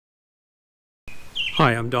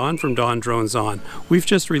Hi, I'm Don from Don Drones On. We've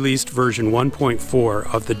just released version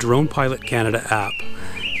 1.4 of the Drone Pilot Canada app.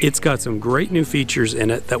 It's got some great new features in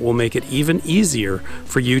it that will make it even easier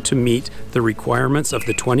for you to meet the requirements of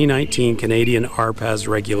the 2019 Canadian RPAS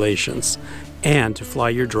regulations and to fly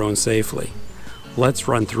your drone safely. Let's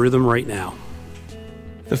run through them right now.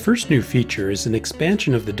 The first new feature is an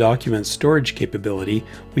expansion of the document storage capability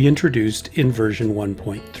we introduced in version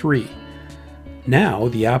 1.3. Now,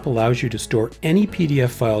 the app allows you to store any PDF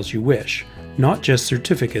files you wish, not just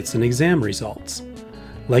certificates and exam results.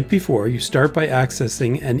 Like before, you start by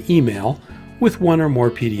accessing an email with one or more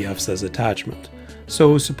PDFs as attachment.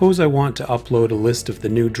 So suppose I want to upload a list of the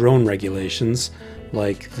new drone regulations,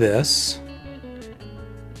 like this.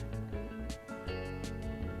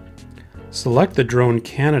 Select the Drone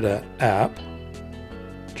Canada app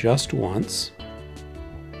just once.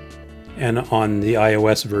 And on the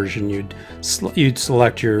iOS version, you'd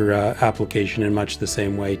select your application in much the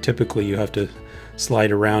same way. Typically, you have to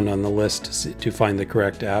slide around on the list to find the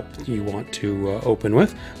correct app you want to open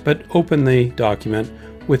with, but open the document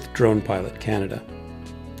with Drone Pilot Canada.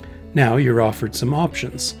 Now you're offered some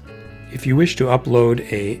options. If you wish to upload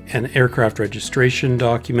an aircraft registration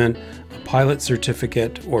document, a pilot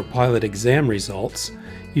certificate, or pilot exam results,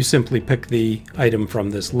 you simply pick the item from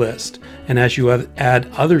this list, and as you add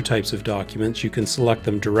other types of documents, you can select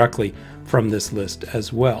them directly from this list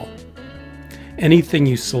as well. Anything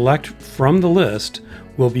you select from the list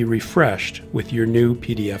will be refreshed with your new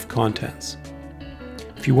PDF contents.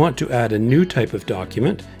 If you want to add a new type of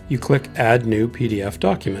document, you click Add New PDF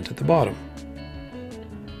Document at the bottom.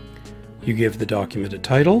 You give the document a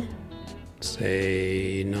title,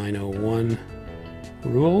 say 901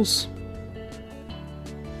 Rules.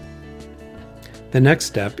 The next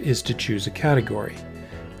step is to choose a category.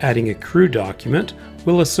 Adding a crew document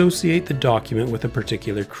will associate the document with a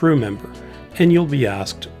particular crew member, and you'll be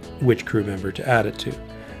asked which crew member to add it to.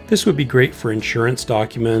 This would be great for insurance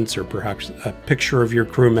documents or perhaps a picture of your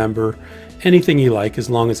crew member, anything you like as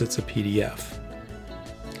long as it's a PDF.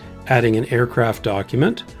 Adding an aircraft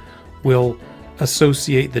document will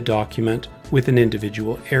associate the document with an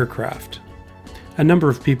individual aircraft. A number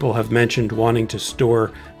of people have mentioned wanting to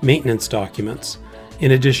store maintenance documents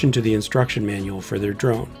in addition to the instruction manual for their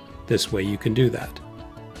drone. This way you can do that.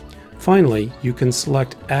 Finally, you can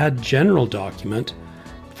select Add General Document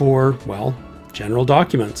for, well, general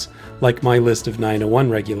documents, like my list of 901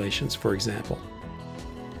 regulations, for example.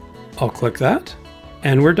 I'll click that,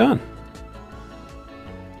 and we're done.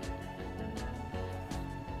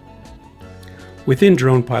 Within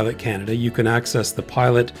Drone Pilot Canada, you can access the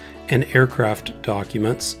pilot and aircraft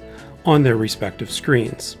documents on their respective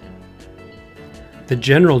screens. The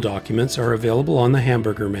general documents are available on the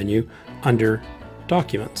hamburger menu under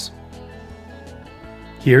Documents.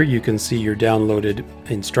 Here you can see your downloaded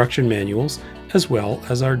instruction manuals as well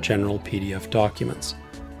as our general PDF documents.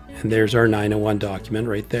 And there's our 901 document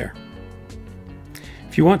right there.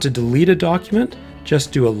 If you want to delete a document,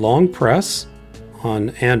 just do a long press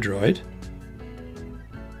on Android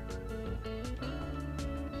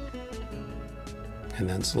and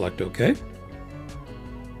then select OK.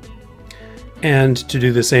 And to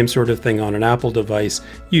do the same sort of thing on an Apple device,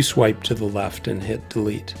 you swipe to the left and hit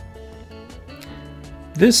delete.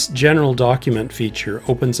 This general document feature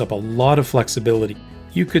opens up a lot of flexibility.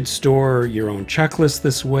 You could store your own checklist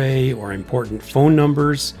this way, or important phone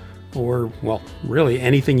numbers, or, well, really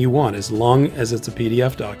anything you want as long as it's a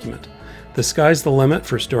PDF document. The sky's the limit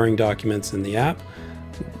for storing documents in the app.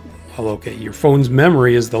 Well, okay, your phone's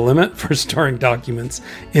memory is the limit for storing documents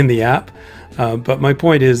in the app, but my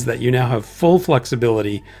point is that you now have full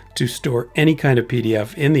flexibility to store any kind of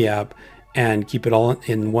PDF in the app and keep it all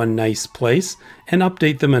in one nice place and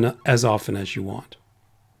update them as often as you want.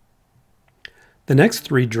 The next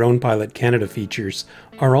three Drone Pilot Canada features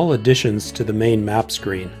are all additions to the main map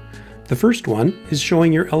screen. The first one is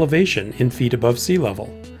showing your elevation in feet above sea level.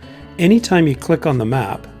 Anytime you click on the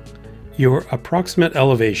map, your approximate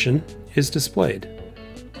elevation is displayed.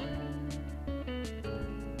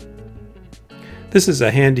 This is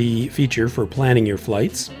a handy feature for planning your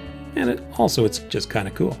flights, and it's just kind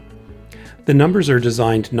of cool. The numbers are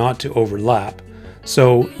designed not to overlap,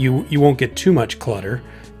 so you won't get too much clutter,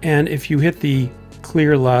 and if you hit the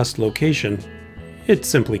clear last location, it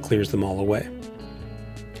simply clears them all away.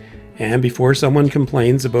 And before someone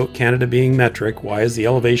complains about Canada being metric, why is the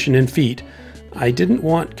elevation in feet? I didn't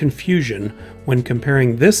want confusion when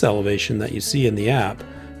comparing this elevation that you see in the app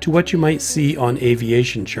to what you might see on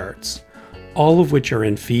aviation charts, all of which are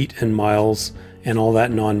in feet and miles and all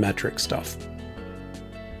that non-metric stuff.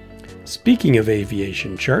 Speaking of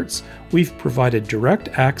aviation charts, we've provided direct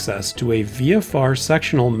access to a VFR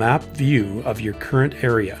sectional map view of your current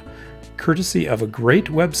area, courtesy of a great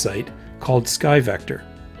website called SkyVector.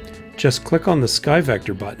 Just click on the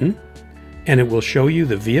SkyVector button, and it will show you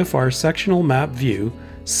the VFR sectional map view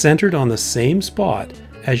centered on the same spot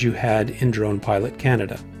as you had in Drone Pilot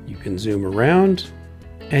Canada. You can zoom around,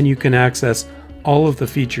 and you can access all of the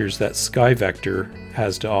features that SkyVector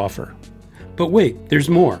has to offer. But wait, there's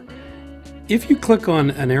more. If you click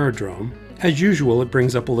on an aerodrome, as usual, it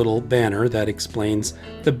brings up a little banner that explains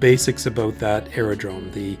the basics about that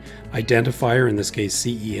aerodrome, the identifier, in this case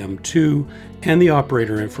CEM2, and the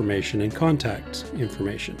operator information and contact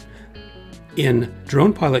information. In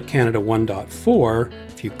Drone Pilot Canada 1.4,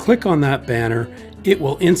 if you click on that banner, it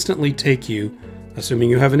will instantly take you, assuming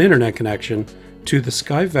you have an internet connection, to the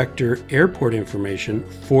SkyVector airport information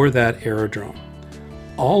for that aerodrome.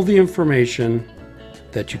 All the information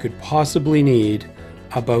that you could possibly need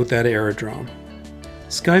about that aerodrome.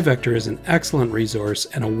 SkyVector is an excellent resource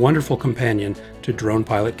and a wonderful companion to Drone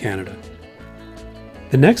Pilot Canada.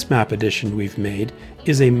 The next map addition we've made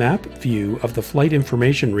is a map view of the flight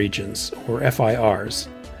information regions, or FIRs.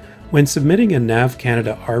 When submitting a NAV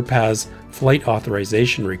Canada RPAS flight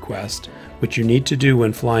authorization request, which you need to do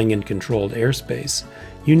when flying in controlled airspace,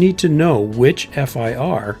 you need to know which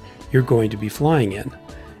FIR you're going to be flying in.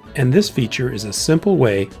 And this feature is a simple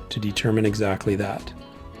way to determine exactly that.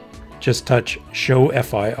 Just touch Show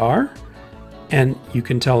FIR, and you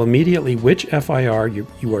can tell immediately which FIR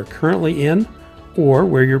you are currently in or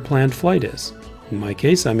where your planned flight is. In my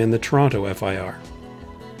case, I'm in the Toronto FIR.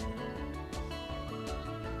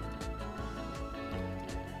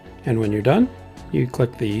 And when you're done, you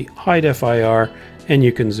click the Hide FIR and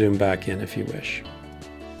you can zoom back in if you wish.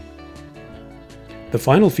 The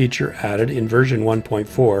final feature added in version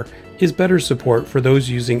 1.4 is better support for those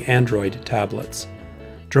using Android tablets.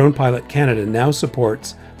 Drone Pilot Canada now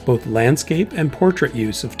supports both landscape and portrait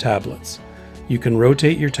use of tablets. You can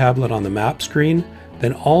rotate your tablet on the map screen,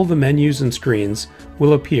 then all the menus and screens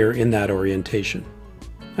will appear in that orientation.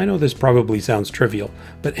 I know this probably sounds trivial,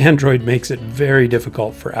 but Android makes it very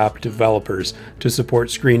difficult for app developers to support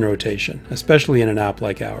screen rotation, especially in an app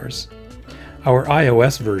like ours. Our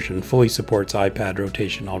iOS version fully supports iPad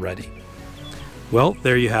rotation already. Well,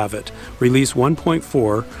 there you have it, release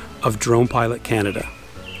 1.4 of Drone Pilot Canada.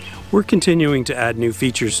 We're continuing to add new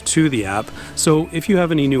features to the app, so if you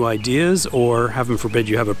have any new ideas or, heaven forbid,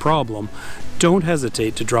 you have a problem, don't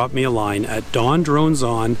hesitate to drop me a line at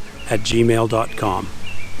dondroneson@gmail.com.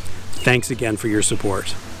 Thanks again for your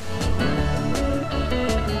support.